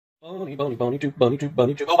Bunny, bunny, bunny, two, bunny, two,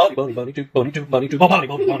 bunny, two, oh, bunny, bunny, bunny, two, bunny, two, bunny, two, oh, bunny,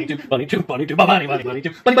 bunny, bunny, two, bunny, two, bunny, two, oh, bunny, bunny, bunny,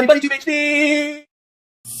 two, bunny, bunny, bunny, two, HD.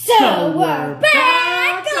 So we're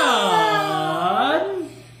back on!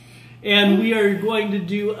 And we are going to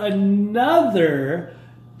do another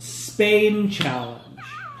Spain challenge.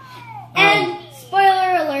 And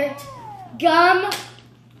spoiler alert, gum,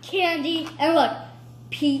 candy, and look,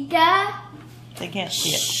 pika, They can't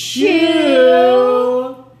see it.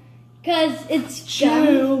 Chew! because it's gum.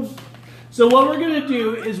 Chew! So what we're going to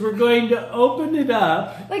do is we're going to open it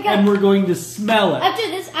up and we're going to smell it. After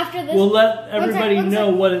this, We'll let everybody one know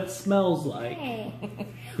sec. what it smells like. Hey.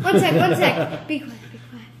 One sec. Be quiet, be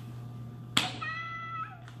quiet.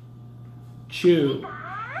 Chew.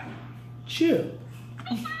 Chew.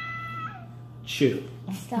 Chew.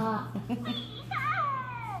 Stop.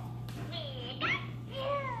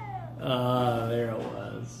 There it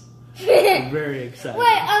was. I'm very excited.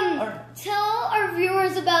 Wait, tell our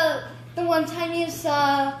viewers about the one time you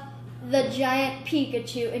saw the giant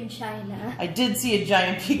Pikachu in China. I did see a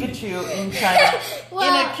giant Pikachu in China Wow.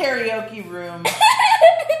 in a karaoke room.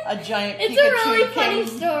 A giant It's Pikachu a really funny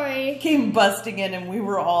story. came busting in, and we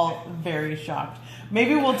were all very shocked.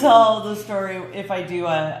 Maybe we'll tell the story if I do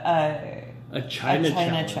a China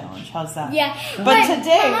challenge. How's that? Yeah. But Wait,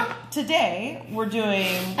 today we're doing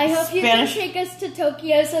I hope you can Spanish. take us to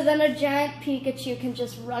Tokyo so then a giant Pikachu can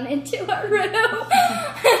just run into our room.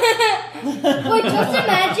 Wait, just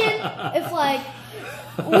imagine if like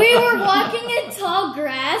we were walking in tall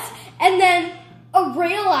grass and then a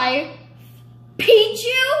rail eye,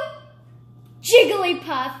 Pichu,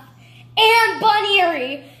 Jigglypuff, and Bunny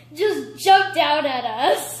Erie just jumped out at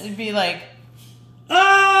us. It'd be like,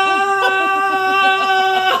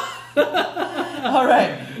 all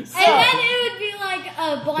right. So, And then it would be like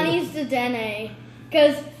Bonnie's Dedenne.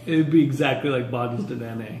 Because, It would be exactly like Bonnie's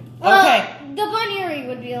Dedenne. well, Okay. the Bunny Erie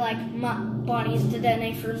would be like Bonnie's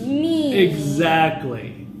Dedenne for me.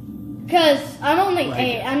 Exactly. Because I'm only Like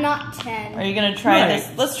 8, it. I'm not 10. are you gonna try Right. this?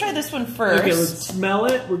 Let's try this one first. Okay, let's smell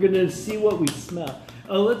it. We're going to see what we smell.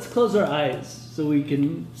 Oh, let's close our eyes so we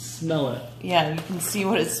can smell it. Yeah, you can see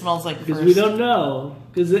what it smells like Because first. we don't know.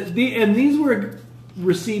 And these were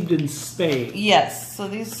received in Spain. Yes. So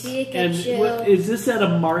these. And Pikachu. what, is this at a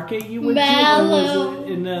market you went to? Or Mallow. was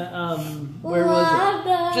it in a, where was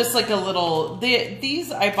Lava. Just like a little.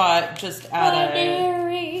 These I bought just at Bunny a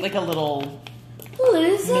Erie. like a little.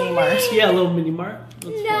 Minimart. it? Yeah, a little mini mart. That's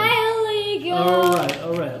fine. Nihiligo.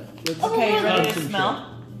 All right. Let's Okay, you ready to concentrate. smell?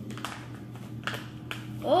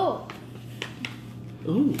 Oh.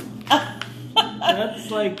 Ooh.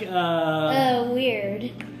 That's like,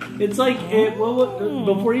 Weird. it's like,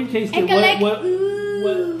 before you taste it,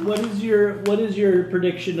 what is your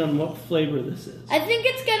prediction on what flavor this is? I think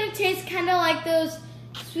it's gonna taste kind of like those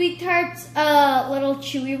Sweet Tarts, little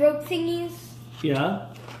chewy rope thingies. Yeah?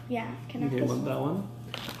 Yeah, can I Okay, have want this? that one?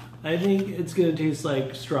 I think it's going to taste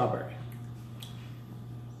like strawberry.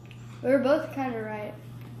 We were both kind of right.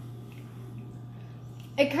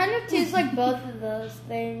 It kind of tastes like both of those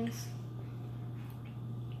things.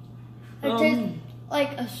 It tastes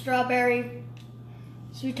like a strawberry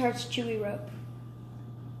Sweet Tarts chewy rope.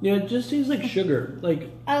 Yeah, it just tastes like sugar. Like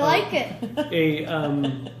I like it. a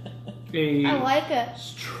I like it.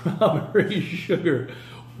 strawberry sugar.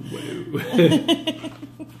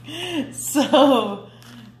 So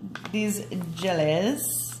these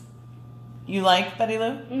jellies, you like, Betty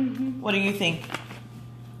Lou? Mm-hmm. What do you think,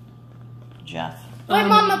 Jeff? Wait,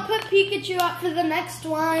 Mama, put Pikachu up for the next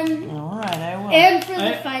one. All right, I will. And for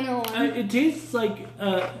the final one. It tastes like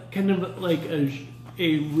kind of like a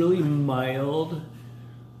really mild,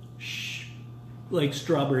 like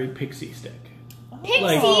strawberry pixie stick. Pixies?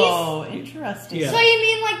 Like, Oh, interesting. Yeah. So you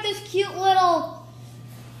mean like this cute little...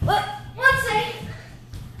 What? One second.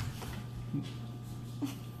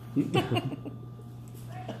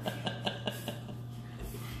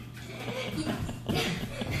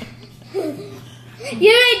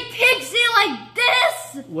 You made Pixie like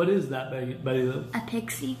this? What is that, Betty Lou? A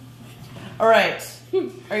pixie. All right.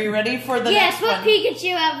 Are you ready for the Yes, next put one?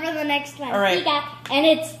 Pikachu out for the next one. All right. Pika. And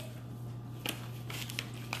it's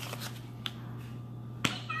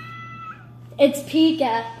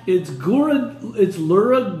Pika. It's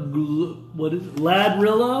what is it?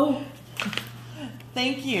 Ladrillo?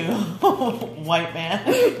 Thank you, white man.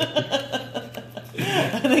 I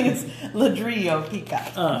think it's Ladrillo Pica.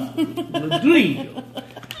 Ladrillo.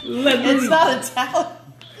 It's not Italian.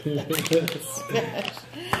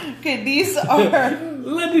 Okay, these are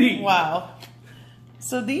Ladrillo. wow.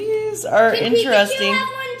 So these are Can interesting. Pikachu have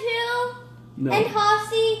one too? No. And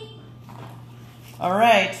Hossy? All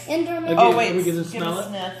right. And Dormammu? Okay, Oh wait, let me get a give smell a it.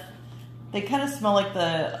 sniff. They kind of smell like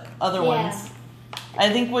the other Yeah. ones. I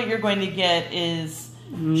think what you're going to get is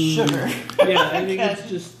sugar. Yeah, I think it's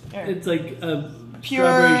just, it's like a Pure,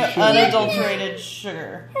 strawberry sugar. unadulterated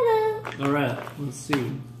sugar. Hello. All right, let's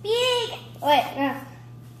see. Big. Wait.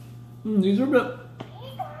 These are a bit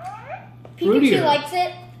Pikachu fruitier. likes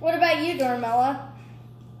it. What about you, Dormella?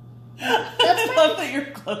 I love that you're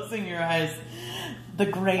closing your eyes. The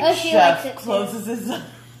great Oh, she likes chef it too. closes his eyes.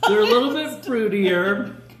 They're a little bit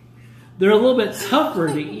fruitier. They're a little bit tougher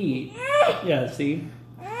to eat. Yeah, see?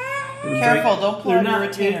 Careful, don't pull They're out your not,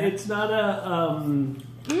 retainer. it's not a,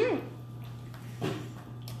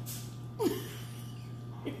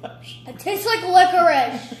 It tastes like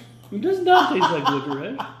licorice. it does not taste like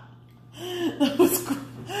licorice.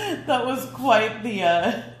 That was quite the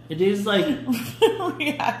It tastes like,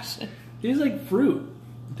 reaction. it tastes like fruit.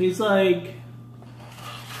 It tastes like,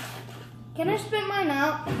 Can I spit mine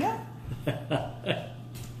out? Yeah.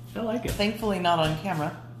 I like it. Thankfully not on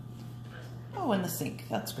camera. Oh, in the sink.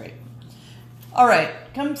 That's great. All right,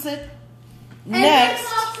 come sit. And Next.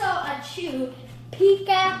 there's also a chew.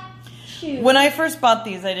 Pikachu. When I first bought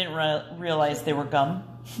these, I didn't realize they were gum.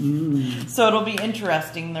 Mm. So it'll be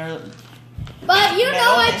interesting. They're But you know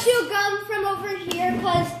I Mayonnaise. chew gum from over here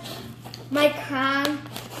because my crown.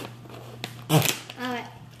 Alright.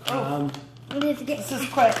 I need to get. this is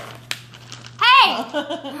quite.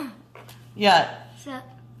 Hey! Yeah, So,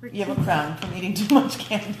 you have a crown from eating too much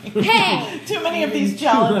candy. Hey! Too many of these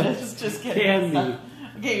challenges. Just kidding. Candy.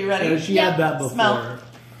 Okay, you ready? Yeah, she Yeah. had that before. Smell.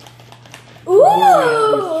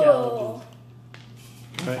 Ooh!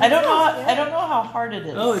 Right. I don't know how hard it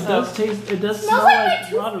is. Oh, it so- does taste. It does Smells smell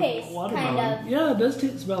like my like toothpaste, watermelon. kind of. Yeah, it does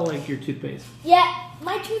smell like your toothpaste. Yeah,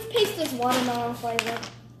 my toothpaste is watermelon flavor.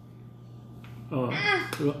 Oh,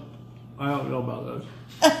 I don't know about those.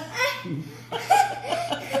 I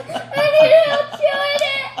need help chewing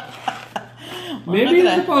it! Well, Maybe look you're at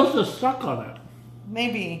that. supposed to suck on it.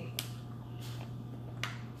 Maybe.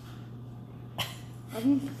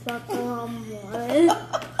 I'm stuck on one.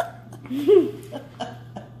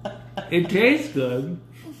 It tastes good,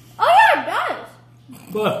 Oh yeah, it does.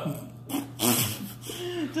 but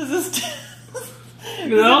Does this it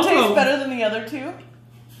taste also, better than the other two?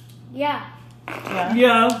 Yeah. Yeah.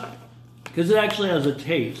 yeah, because it actually has a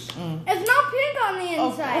taste. It's not pink on the Oh.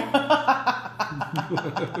 inside. I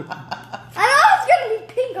thought it was gonna be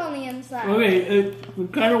pink on the inside. Okay,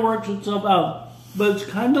 it kind of works itself out, but it's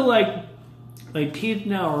kind of like my teeth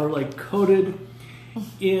now are like coated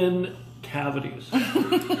in cavities.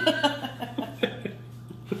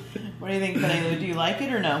 What do you think, Benny? Do you like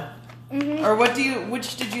it or no? Mm-hmm. Or which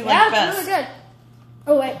did you like Yeah, best? it's really good.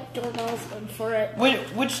 Oh wait, Doorbell's going for it.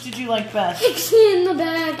 Which did you like best? Pixie in the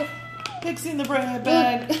bag. Pixie in the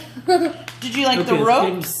bag. Did you like Okay, the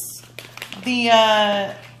ropes, the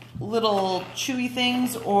little chewy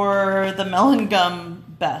things, or the melon gum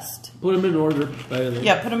best? Put them in order, by the way.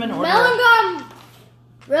 Yeah, put them in order. Melon gum,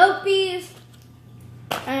 ropies,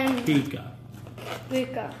 and Pika.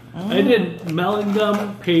 Pika. I did melon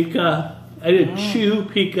gum, Pika. I did chew,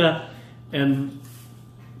 Pika, and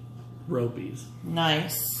ropies.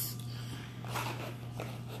 Nice.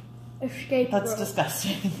 Escape That's rope.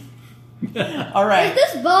 disgusting. All right. Is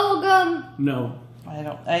this bubble gum? No, I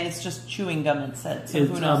don't. It's just chewing gum. It said. So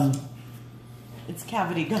it's who knows? It's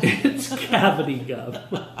cavity gum. it's cavity gum.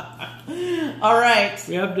 All right.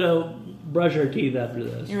 We have to brush our teeth after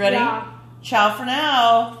this. You ready? Yeah. Ciao for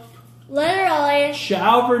now. Literally.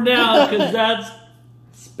 Ciao for now, because that's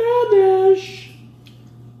Spanish.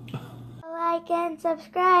 Like and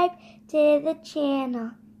subscribe to the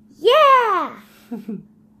channel. Yeah!